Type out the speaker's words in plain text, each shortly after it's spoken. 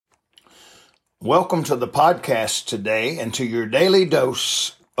Welcome to the podcast today and to your daily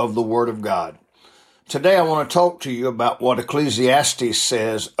dose of the Word of God. Today I want to talk to you about what Ecclesiastes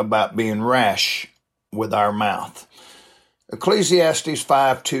says about being rash with our mouth. Ecclesiastes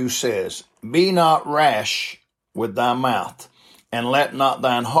 5:2 says, "Be not rash with thy mouth, and let not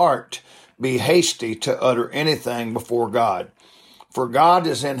thine heart be hasty to utter anything before God. For God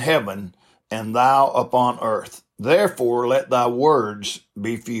is in heaven, and thou upon earth. Therefore let thy words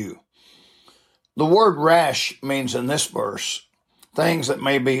be few." The word rash means in this verse, things that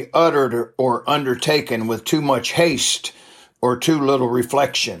may be uttered or undertaken with too much haste or too little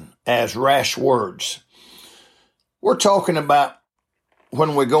reflection, as rash words. We're talking about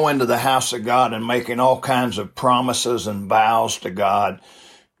when we go into the house of God and making all kinds of promises and vows to God.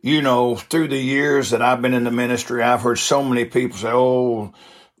 You know, through the years that I've been in the ministry, I've heard so many people say, "Oh,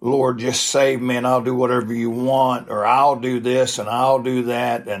 Lord, just save me and I'll do whatever you want," or "I'll do this and I'll do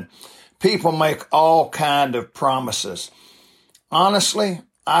that." And people make all kind of promises. Honestly,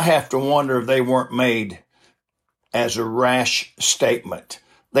 I have to wonder if they weren't made as a rash statement.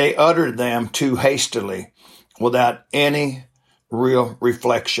 They uttered them too hastily without any real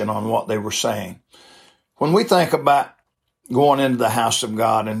reflection on what they were saying. When we think about going into the house of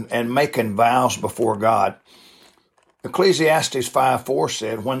God and making vows before God, Ecclesiastes 5:4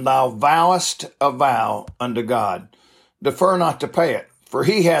 said, "When thou vowest a vow unto God, defer not to pay it. For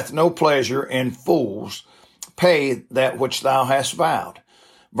he hath no pleasure in fools. Pay that which thou hast vowed."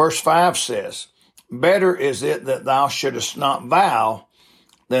 Verse 5 says, "Better is it that thou shouldest not vow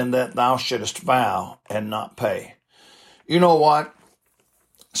than that thou shouldest vow and not pay." You know what?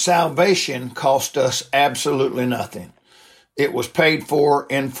 Salvation cost us absolutely nothing. It was paid for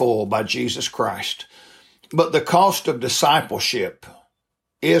in full by Jesus Christ. But the cost of discipleship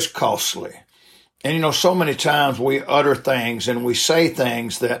is costly. And, you know, so many times we utter things and we say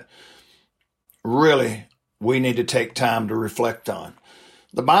things that really we need to take time to reflect on.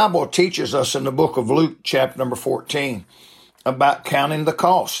 The Bible teaches us in the book of Luke, chapter number 14, about counting the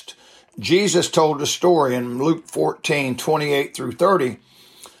cost. Jesus told a story in Luke 14:28 through 30,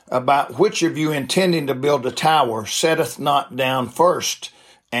 about which of you intending to build a tower setteth not down first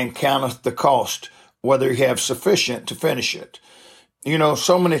and counteth the cost, whether he have sufficient to finish it. You know,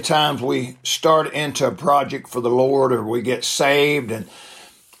 so many times we start into a project for the Lord, or we get saved and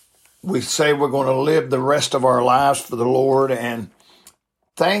we say we're going to live the rest of our lives for the Lord, and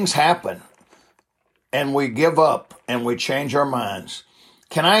things happen and we give up and we change our minds.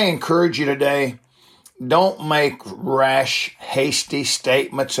 Can I encourage you today? Don't make rash, hasty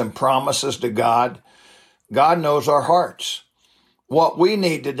statements and promises to God. God knows our hearts. What we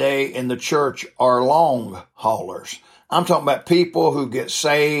need today in the church are long haulers. I'm talking about people who get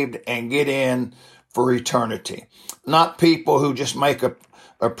saved and get in for eternity, not people who just make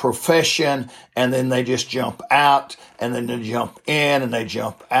a profession and then they just jump out and then they jump in and they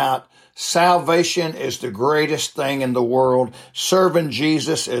jump out. Salvation is the greatest thing in the world. Serving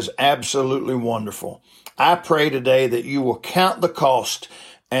Jesus is absolutely wonderful. I pray today that you will count the cost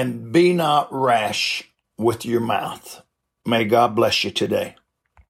and be not rash with your mouth. May God bless you today.